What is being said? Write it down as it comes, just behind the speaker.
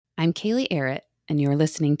I'm Kaylee Arrett, and you're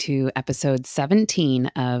listening to episode 17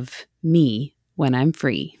 of Me When I'm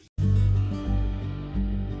Free.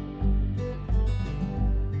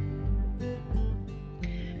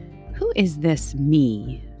 Who is this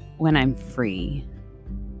me when I'm free?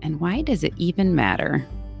 And why does it even matter?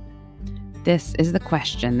 This is the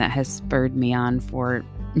question that has spurred me on for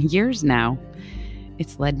years now.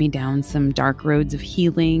 It's led me down some dark roads of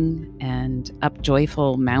healing and up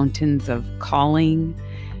joyful mountains of calling,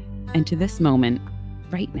 and to this moment,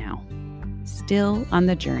 right now, still on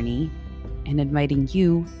the journey and inviting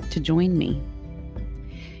you to join me.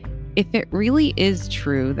 If it really is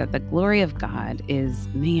true that the glory of God is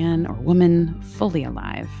man or woman fully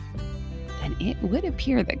alive, then it would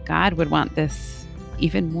appear that God would want this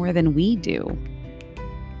even more than we do.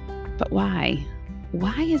 But why?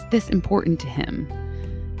 Why is this important to him?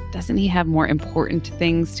 Doesn't he have more important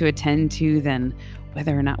things to attend to than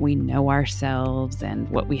whether or not we know ourselves and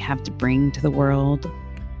what we have to bring to the world?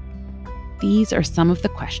 These are some of the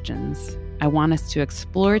questions I want us to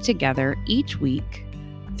explore together each week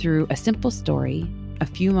through a simple story, a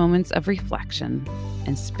few moments of reflection,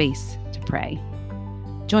 and space to pray.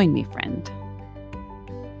 Join me, friend.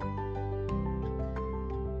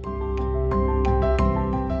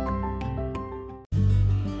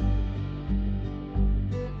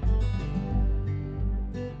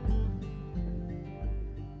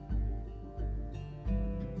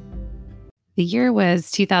 The year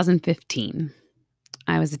was 2015.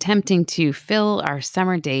 I was attempting to fill our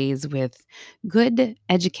summer days with good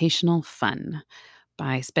educational fun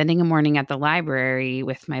by spending a morning at the library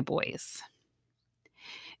with my boys.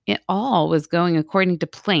 It all was going according to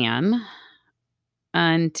plan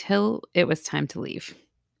until it was time to leave.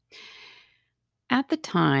 At the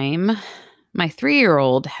time, my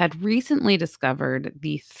 3-year-old had recently discovered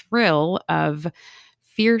the thrill of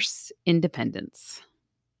fierce independence,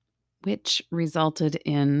 which resulted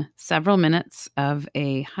in several minutes of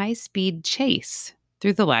a high-speed chase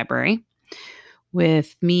through the library,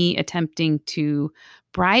 with me attempting to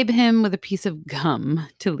bribe him with a piece of gum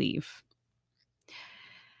to leave.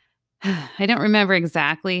 I don't remember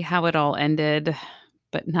exactly how it all ended,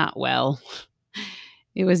 but not well.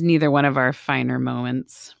 It was neither one of our finer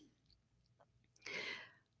moments.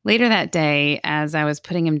 Later that day, as I was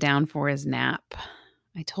putting him down for his nap,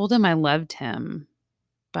 I told him I loved him,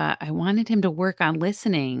 but I wanted him to work on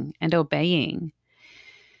listening and obeying.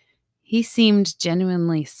 He seemed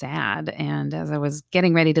genuinely sad, and as I was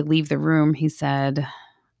getting ready to leave the room, he said,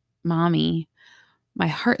 "Mommy, my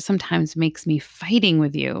heart sometimes makes me fighting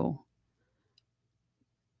with you."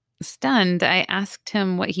 Stunned, I asked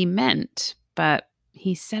him what he meant, but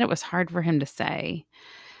he said it was hard for him to say.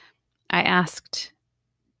 I asked,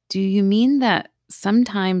 "Do you mean that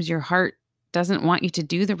sometimes your heart doesn't want you to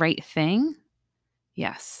do the right thing?"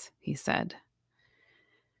 "Yes," he said.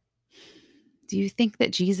 "Do you think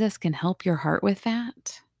that Jesus can help your heart with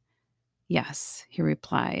that?" "Yes," he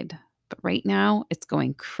replied, "but right now it's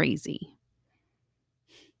going crazy."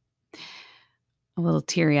 A little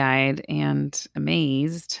teary-eyed and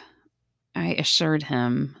amazed, I assured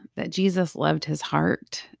him that Jesus loved his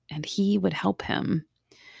heart and he would help him.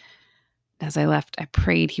 As I left, I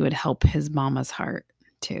prayed he would help his mama's heart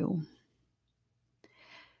too.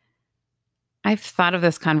 I've thought of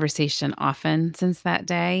this conversation often since that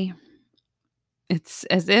day. It's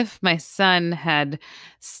as if my son had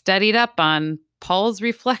studied up on Paul's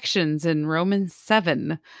reflections in Romans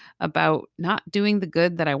 7 about not doing the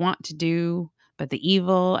good that I want to do, but the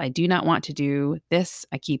evil I do not want to do, this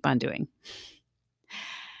I keep on doing.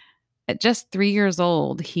 At just 3 years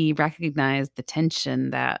old, he recognized the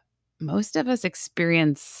tension that most of us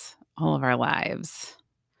experience all of our lives.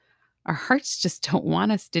 Our hearts just don't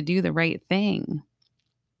want us to do the right thing.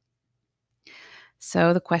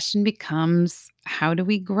 So the question becomes, how do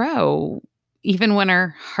we grow even when our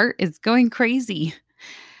heart is going crazy?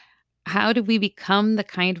 How do we become the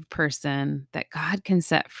kind of person that God can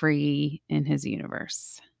set free in his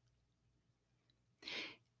universe?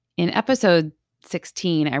 In episode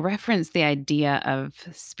 16, I referenced the idea of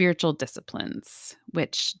spiritual disciplines,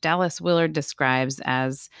 which Dallas Willard describes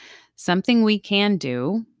as something we can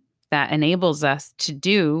do that enables us to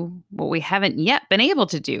do what we haven't yet been able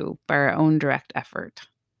to do by our own direct effort.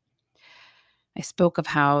 I spoke of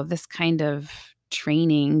how this kind of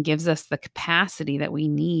training gives us the capacity that we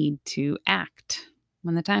need to act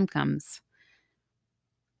when the time comes.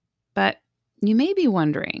 But you may be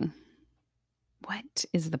wondering, what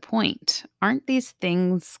is the point? Aren't these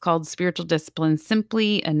things called spiritual disciplines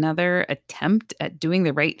simply another attempt at doing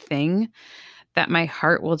the right thing that my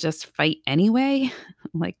heart will just fight anyway,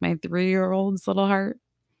 like my 3-year-old's little heart?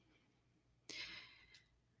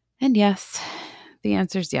 And yes, the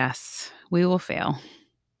answer is yes, we will fail.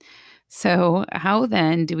 So, how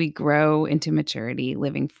then do we grow into maturity,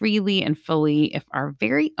 living freely and fully if our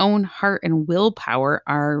very own heart and willpower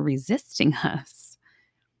are resisting us?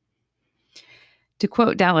 To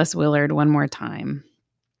quote Dallas Willard one more time,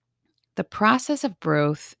 the process of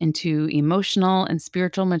growth into emotional and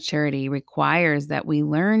spiritual maturity requires that we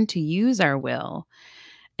learn to use our will.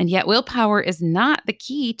 And yet, willpower is not the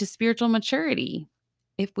key to spiritual maturity.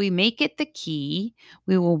 If we make it the key,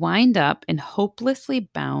 we will wind up in hopelessly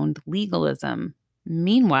bound legalism.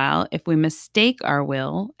 Meanwhile, if we mistake our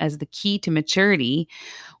will as the key to maturity,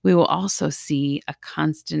 we will also see a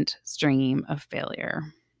constant stream of failure.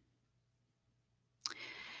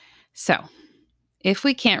 So, if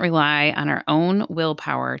we can't rely on our own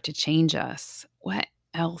willpower to change us, what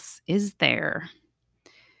else is there?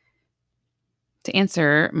 To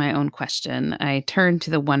answer my own question, I turn to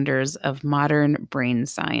the wonders of modern brain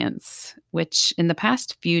science, which in the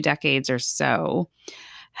past few decades or so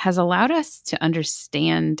has allowed us to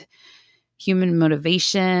understand human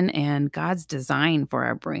motivation and God's design for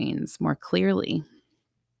our brains more clearly.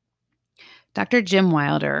 Dr. Jim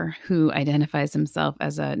Wilder, who identifies himself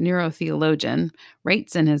as a neurotheologian,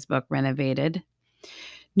 writes in his book Renovated,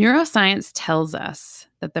 neuroscience tells us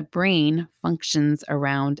that the brain functions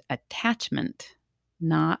around attachment,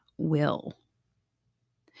 not will.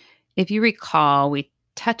 If you recall, we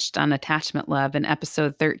touched on attachment love in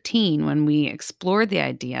episode 13 when we explored the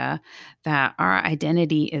idea that our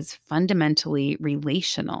identity is fundamentally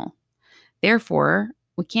relational. Therefore,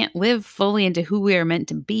 we can't live fully into who we are meant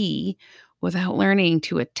to be without learning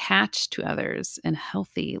to attach to others in a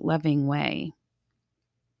healthy, loving way.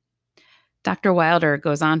 Dr. Wilder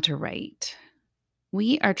goes on to write,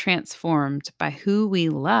 we are transformed by who we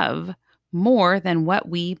love more than what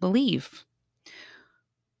we believe.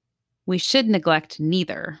 We should neglect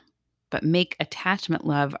neither, but make attachment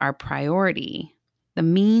love our priority. The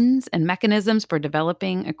means and mechanisms for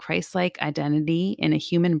developing a Christ-like identity in a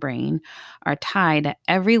human brain are tied at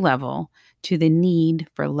every level to the need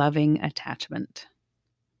for loving attachment.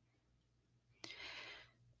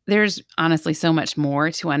 There's honestly so much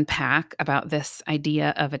more to unpack about this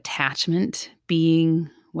idea of attachment being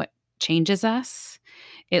what changes us.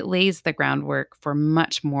 It lays the groundwork for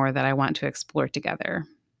much more that I want to explore together.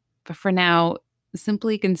 But for now,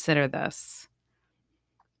 simply consider this.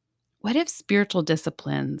 What if spiritual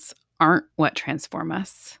disciplines aren't what transform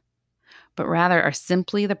us, but rather are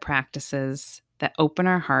simply the practices that open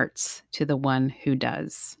our hearts to the one who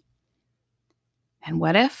does? And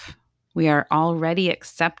what if we are already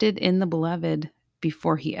accepted in the Beloved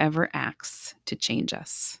before he ever acts to change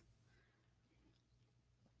us?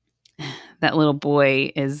 That little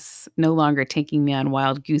boy is no longer taking me on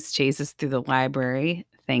wild goose chases through the library,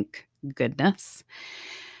 thank goodness.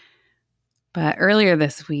 But earlier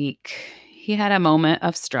this week, he had a moment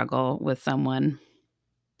of struggle with someone.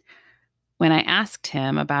 When I asked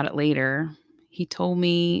him about it later, he told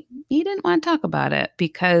me he didn't want to talk about it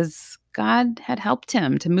because God had helped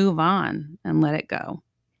him to move on and let it go.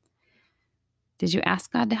 Did you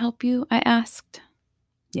ask God to help you? I asked.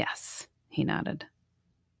 Yes, he nodded.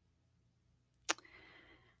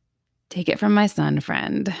 Take it from my son,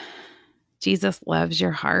 friend. Jesus loves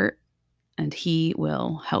your heart, and he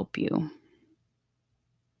will help you.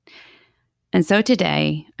 And so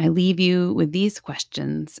today, I leave you with these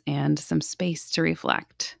questions and some space to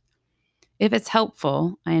reflect. If it's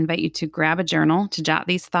helpful, I invite you to grab a journal to jot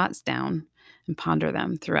these thoughts down and ponder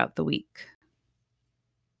them throughout the week.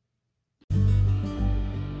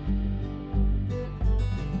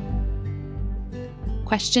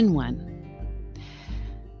 Question 1.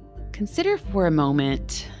 Consider for a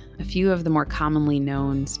moment a few of the more commonly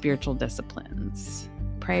known spiritual disciplines: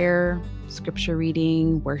 prayer, scripture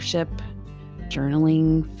reading, worship,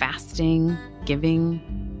 journaling, fasting, giving,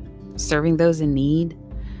 serving those in need.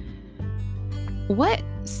 What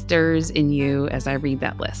stirs in you as I read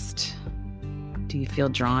that list? Do you feel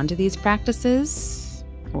drawn to these practices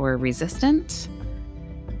or resistant?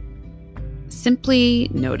 Simply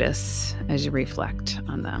notice as you reflect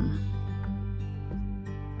on them.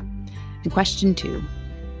 And question 2.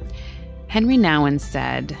 Henry Nouwen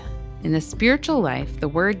said, in the spiritual life, the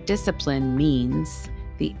word discipline means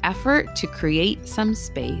the effort to create some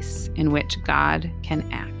space in which God can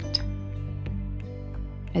act.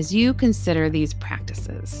 As you consider these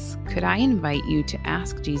practices, could I invite you to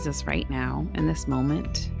ask Jesus right now, in this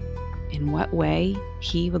moment, in what way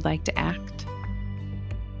he would like to act?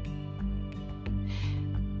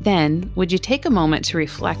 Then, would you take a moment to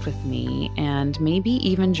reflect with me and maybe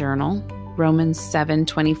even journal Romans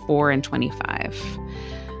 7:24 and 25.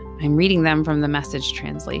 I'm reading them from the Message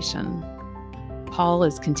translation. Paul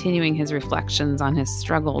is continuing his reflections on his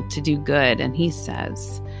struggle to do good, and he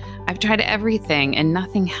says, I've tried everything and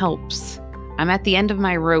nothing helps. I'm at the end of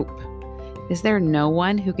my rope. Is there no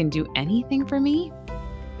one who can do anything for me?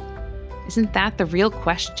 Isn't that the real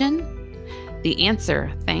question? The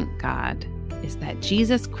answer, thank God, is that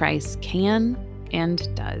Jesus Christ can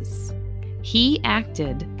and does. He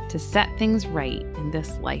acted to set things right in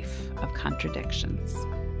this life of contradictions.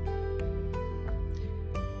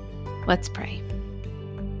 Let's pray.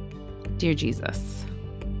 Dear Jesus,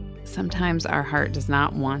 sometimes our heart does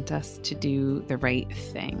not want us to do the right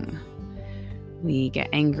thing. We get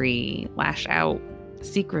angry, lash out,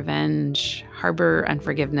 seek revenge, harbor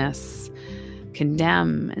unforgiveness,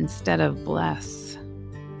 condemn instead of bless.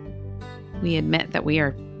 We admit that we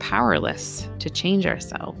are powerless to change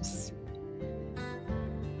ourselves.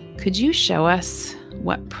 Could you show us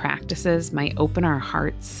what practices might open our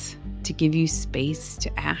hearts to give you space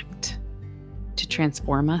to act, to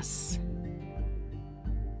transform us?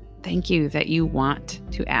 Thank you that you want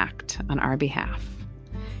to act on our behalf.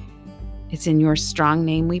 It's in your strong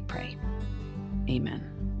name we pray. Amen.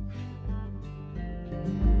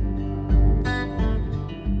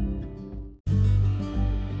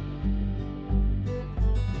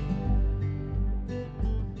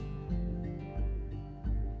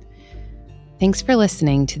 Thanks for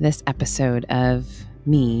listening to this episode of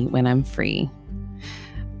Me When I'm Free.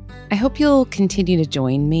 I hope you'll continue to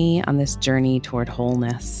join me on this journey toward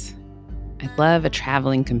wholeness. I'd love a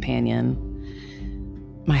traveling companion.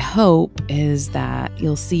 My hope is that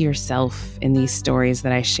you'll see yourself in these stories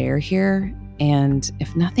that I share here, and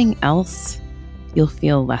if nothing else, you'll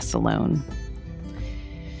feel less alone.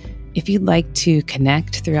 If you'd like to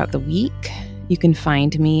connect throughout the week, you can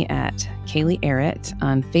find me at Kaylee Arrett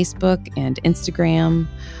on Facebook and Instagram,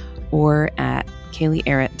 or at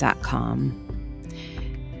kayleearrett.com.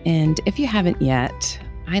 And if you haven't yet,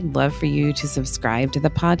 I'd love for you to subscribe to the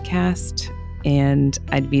podcast, and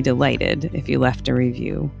I'd be delighted if you left a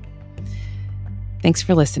review. Thanks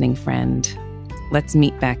for listening, friend. Let's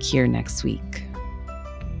meet back here next week.